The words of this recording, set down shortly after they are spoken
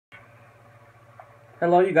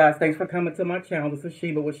Hello, you guys. Thanks for coming to my channel. This is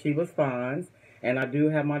Sheba with Sheba's Finds. And I do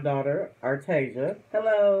have my daughter, Artasia.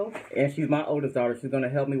 Hello. And she's my oldest daughter. She's going to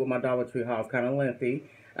help me with my Dollar Tree haul. It's kind of lengthy.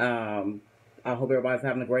 I hope everybody's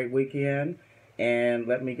having a great weekend. And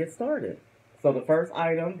let me get started. So the first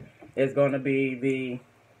item is going to be the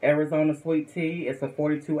Arizona Sweet Tea. It's a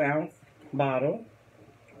 42-ounce bottle.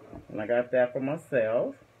 And I got that for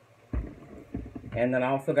myself. And then I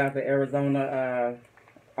also got the Arizona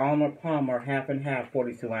Arnold Palmer half and half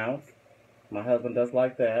 42 ounce. My husband does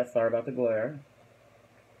like that. Sorry about the glare.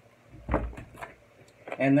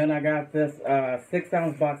 And then I got this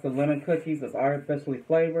 6-ounce box of lemon cookies. It's artificially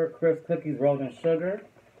flavored, crisp cookies rolled in sugar.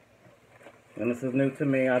 And this is new to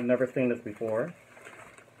me. I've never seen this before.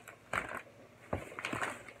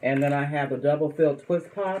 And then I have the double filled Twist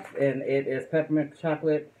Pops, and it is peppermint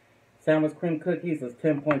chocolate sandwich cream cookies. It's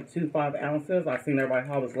 10.25 ounces. I've seen everybody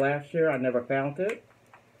haul this last year. I never found it.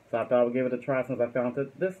 So I thought I would give it a try since I found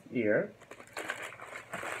it this year.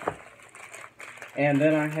 And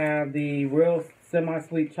then I have the real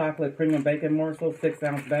semi-sweet chocolate cream and bacon morsel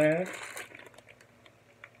 6-ounce bag.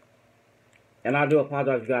 And I do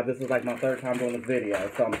apologize, guys. This is like my third time doing this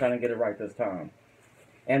video, so I'm trying to get it right this time.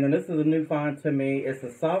 And then this is a new find to me. It's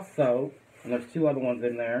a soft soap, and there's two other ones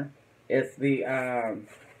in there. It's the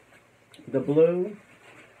blue,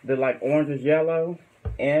 the like orange is yellow,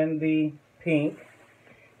 and the pink.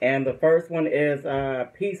 And the first one is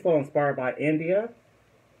Peaceful, inspired by India.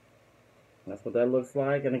 That's what that looks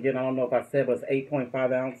like. And again, I don't know if I said, but it's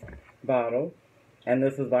 8.5 ounce bottle. And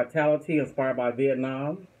this is Vitality, inspired by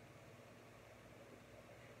Vietnam.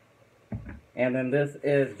 And then this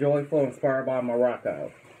is Joyful, inspired by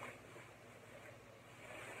Morocco.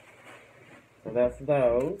 So that's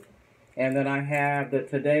those. And then I have the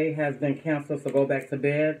Today Has Been Canceled, So Go Back to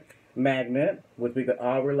Bed magnet, which we could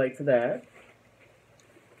all relate to that.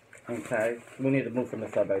 Okay, we need to move some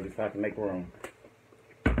of this up, baby, so I can make room.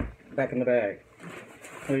 Back in the bag.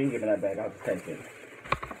 Oh, you can give me that bag, I'll just take it.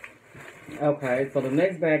 Okay, so the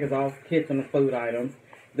next bag is all kitchen and food items.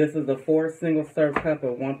 This is the 4 single-serve cup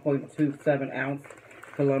of 1.27 ounce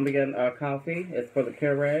Colombian coffee. It's for the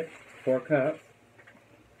Keurig, 4 cups.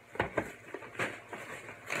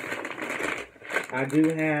 I do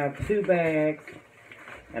have 2 bags,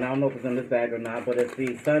 and I don't know if it's in this bag or not, but it's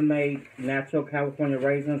the Sun-Made Natural California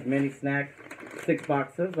Raisins Mini Snack, 6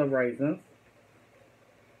 boxes of raisins.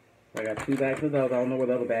 I got 2 bags of those. I don't know where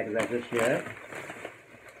the other bag is at just yet.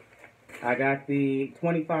 I got the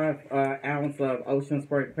 25 ounce of Ocean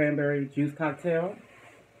Spray Cranberry Juice Cocktail,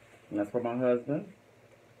 and that's for my husband.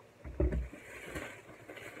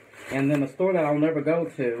 And then a store that I'll never go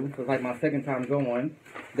to, it's like my second time going,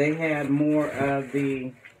 they had more of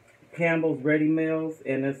the Campbell's Ready Meals,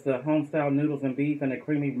 and it's the homestyle noodles and beef and a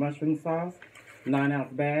creamy mushroom sauce,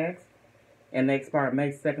 9-ounce bags, and they expire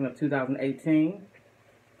May 2nd of 2018.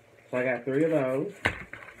 So I got 3 of those.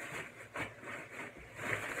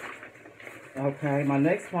 Okay, my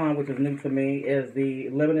next one, which is new to me, is the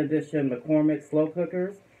limited edition McCormick slow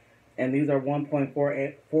cookers, and these are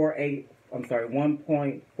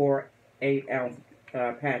 1.48 ounce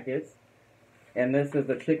packets, and this is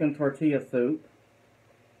the chicken tortilla soup.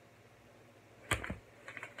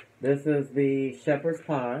 This is the shepherd's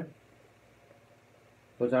pie,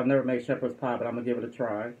 which I've never made shepherd's pie, but I'm going to give it a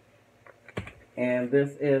try. And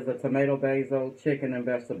this is a tomato basil chicken and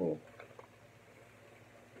vegetable.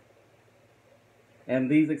 And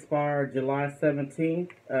these expired July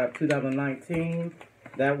 17th, 2019.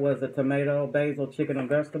 That was a tomato basil chicken and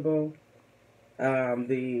vegetable.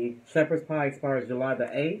 The shepherd's pie expires July the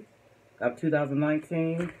 8th of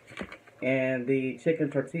 2019. And the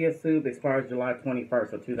chicken tortilla soup expires July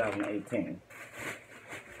 21st of 2018.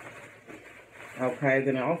 Okay,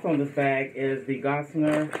 then also in this bag is the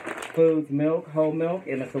Gossamer Foods milk, whole milk,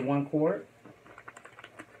 and it's a 1 quart.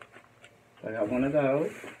 I got 1 of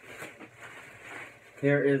those.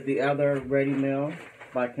 Here is the other ready meal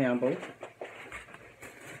by Campbell.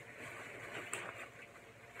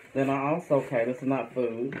 Then I also, okay, this is not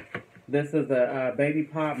food. This is a Baby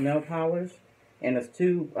Pop nail polish, and it's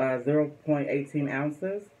 0.18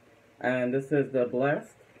 ounces. And this is the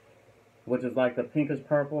Blessed, which is like the pinkish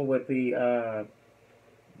purple with the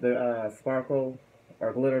sparkle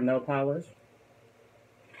or glitter nail polish.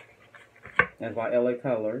 And it's by LA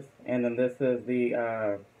Colors. And then this is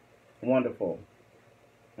the Wonderful,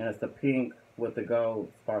 and it's the pink with the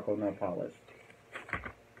gold sparkle nail polish.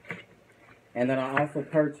 And then I also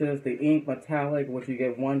purchased the Ink Metallic, which you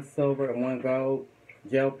get 1 silver and 1 gold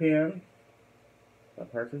gel pen. I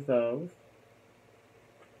purchased those.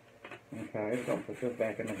 Okay, we're going to put this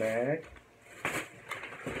back in the bag.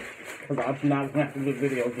 because I'm not going to have to do this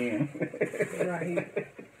video again. Right.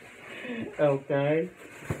 Okay.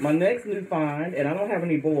 My next new find, and I don't have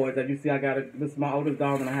any boys. As you see, this is my oldest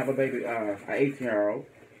dog, and I have a baby, an 18-year-old.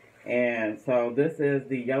 And so this is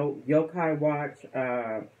the Yokai Watch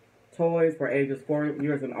toys for ages 4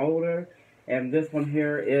 years and older. And this one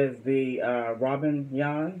here is the Robin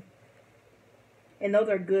Yan. And those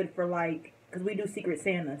are good for like, because we do Secret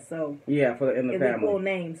Santa, so yeah, in the family. It's a cool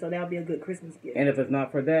name, so that'll be a good Christmas gift. And if it's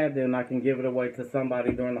not for that, then I can give it away to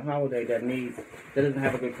somebody during the holiday that doesn't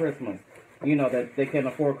have a good Christmas. You know, that they can't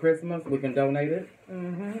afford Christmas, we can donate it.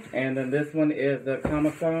 Mm-hmm. And then this one is the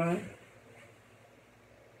Comic-Con.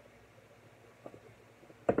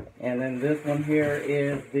 And then this one here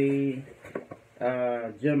is the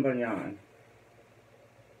Jim Bunyan.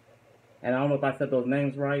 And I don't know if I said those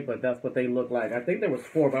names right, but that's what they look like. I think there was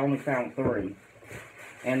 4, but I only found 3.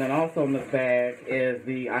 And then also in this bag is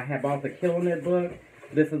I have bought the Killing It book.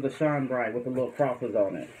 This is the Shine Bright with the little crosses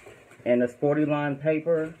on it. And it's 40-line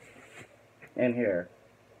paper in here.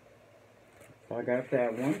 So I got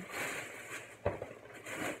that one.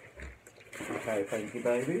 Okay, thank you,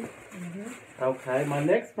 baby. Mm-hmm. Okay, my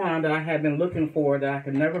next find that I had been looking for that I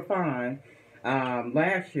could never find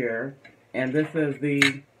last year, and this is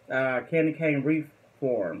the candy cane wreath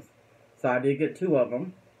forms. So I did get 2 of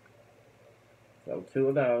them. So 2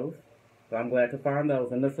 of those. So I'm glad to find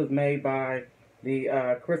those. And this is made by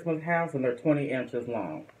the Christmas House, and they're 20 inches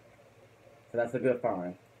long. So that's a good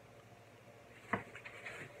find.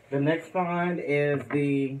 The next find is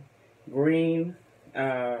the green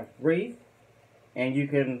wreath. And you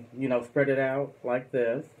can, spread it out like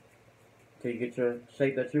this till you get your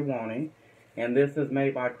shape that you're wanting. And this is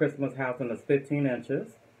made by Christmas House, and it's 15 inches.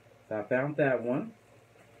 So I found that one.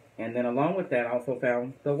 And then along with that, I also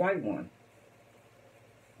found the white one.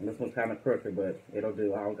 And this one's kind of crooked, but it'll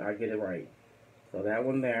do. I'll get it right. So that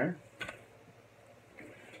one there.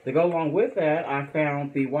 To go along with that, I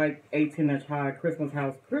found the white 18-inch high Christmas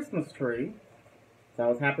House Christmas tree. So I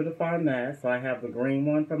was happy to find that. So I have the green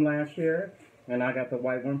one from last year, and I got the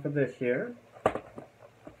white one for this year.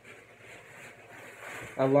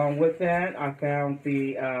 Along with that, I found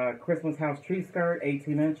the Christmas House tree skirt,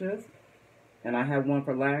 18 inches. And I had one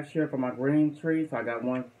for last year for my green tree, so I got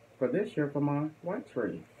one for this year for my white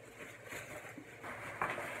tree.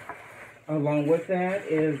 Along with that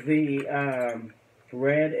is the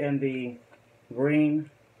red and the green,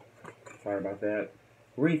 sorry about that,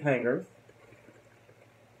 wreath hangers.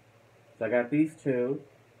 So I got these 2.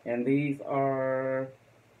 And these are,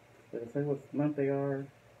 did it say what month they are?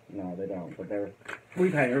 No, they don't, but they're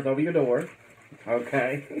wreath hangers over your door.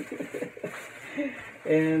 Okay.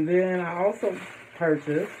 And then I also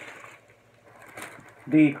purchased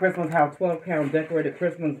the Christmas House 12-count decorated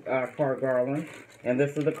Christmas card garland. And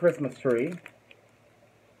this is the Christmas tree.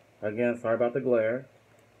 Again, sorry about the glare.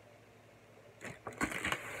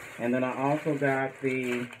 And then I also got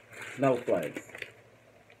the snowflakes.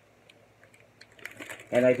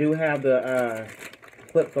 And I do have the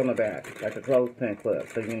clips on the back, like the clothespin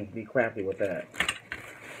clips, so you can be crafty with that.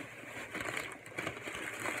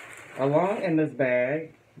 Along in this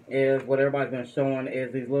bag is what everybody's been showing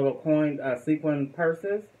is these little coin sequin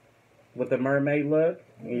purses with the mermaid look.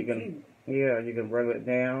 You can, you can rub it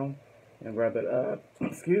down and rub it up.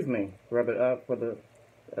 Excuse me, rub it up for the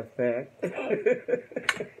effect.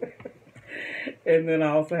 And then I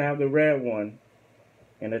also have the red one,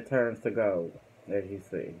 and it turns to gold, as you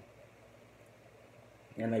see.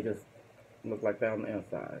 And they just look like that on the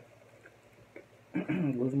inside.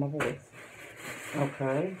 Losing my voice.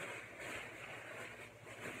 Okay.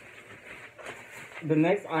 The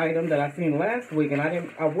next item that I seen last week, and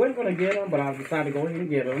I wasn't going to get them, but I decided to go ahead and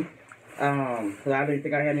get them. Because I didn't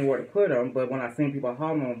think I had anywhere to put them, but when I seen people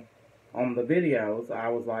hauling them on the videos, I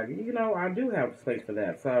was like, I do have space for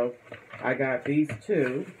that. So I got these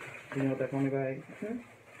 2. You know what that's on the bag?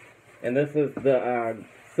 And this is the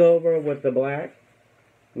silver with the black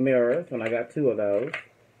mirrors, and I got 2 of those.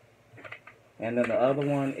 And then the other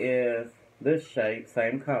one is this shape,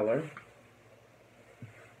 same color.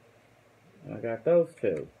 And I got those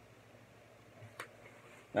 2.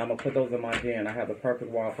 Now I'm going to put those in my den. I have the perfect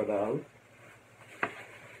wall for those.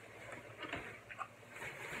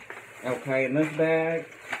 Okay, in this bag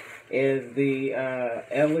is the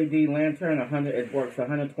LED lantern. It works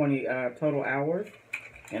 120 total hours.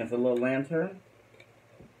 And it's a little lantern.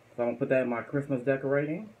 So I'm going to put that in my Christmas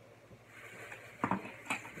decorating.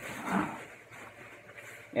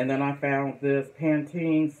 And then I found this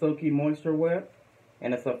Pantene Silky Moisture Whip.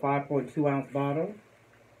 And it's a 5.2 ounce bottle.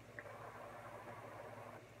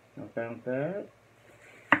 I found that.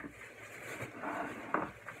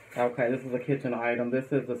 Okay, this is a kitchen item.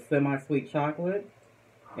 This is a semi-sweet chocolate,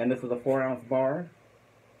 and this is a 4-ounce bar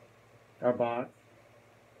or box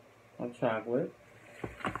of chocolate.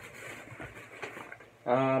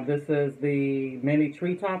 This is the mini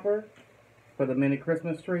tree topper for the mini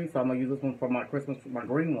Christmas tree. So I'm gonna use this one for my Christmas, my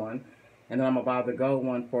green one, and then I'm gonna buy the gold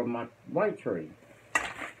one for my white tree. I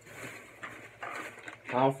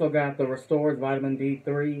also got the Restores Vitamin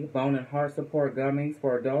D3 Bone and Heart Support Gummies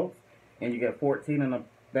for adults, and you get 14 in a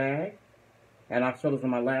bag. And I showed this in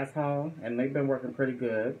my last haul, and they've been working pretty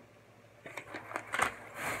good.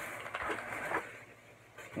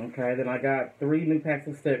 Okay, then I got 3 new packs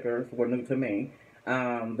of stickers, were new to me.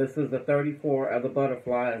 This is the 34 of the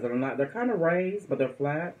butterflies. They're kind of raised, but they're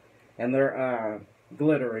flat, and they're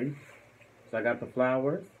glittery. So I got the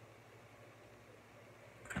flowers.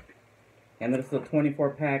 And this is a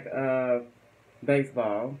 24 pack of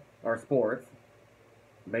baseball, or sports.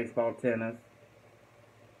 Baseball, tennis,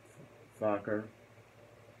 soccer.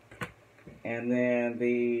 And then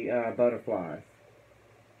the butterflies.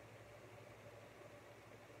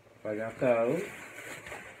 So I got those.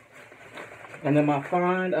 And then my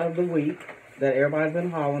find of the week that everybody's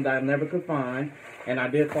been hauling that I never could find. And I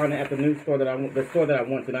did find it at the new store that the store that I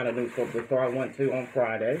went to, not a new store, but the store I went to on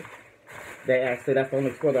Friday. They actually, that's the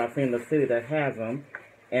only store that I've seen in the city that has them.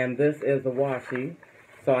 And this is the washi.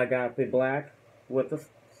 So I got the black with the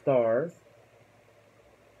stars.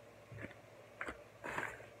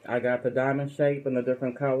 I got the diamond shape in the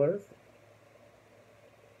different colors.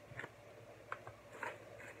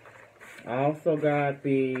 I also got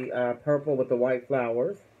the purple with the white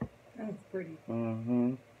flowers. That's pretty.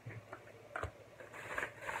 And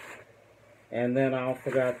then I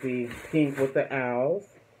also got the pink with the owls.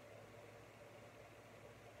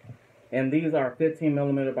 And these are 15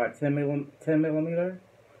 millimeter by 10 millimeter.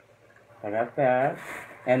 I got that.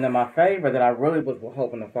 And then my favorite that I really was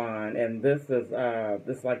hoping to find, and this is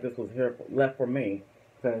this was here left for me,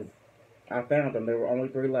 because I found them. There were only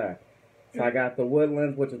 3 left. So I got the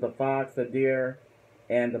woodlands, which is the fox, the deer,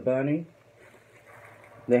 and the bunny.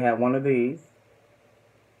 They have one of these.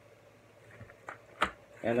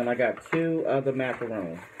 And then I got 2 of the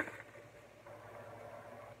macaroons.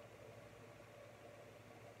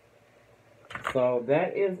 So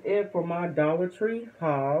that is it for my Dollar Tree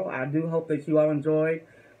haul. I do hope that you all enjoyed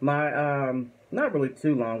my, not really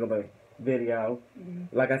too long of a video.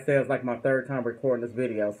 Like I said, it's like my 3rd time recording this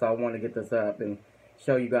video, so I want to get this up and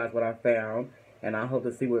show you guys what I found. And I hope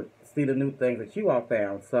to see the new things that you all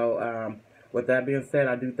found. So, with that being said,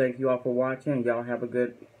 I do thank you all for watching. Y'all have a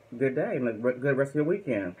good day and a good rest of your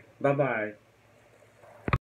weekend. Bye-bye.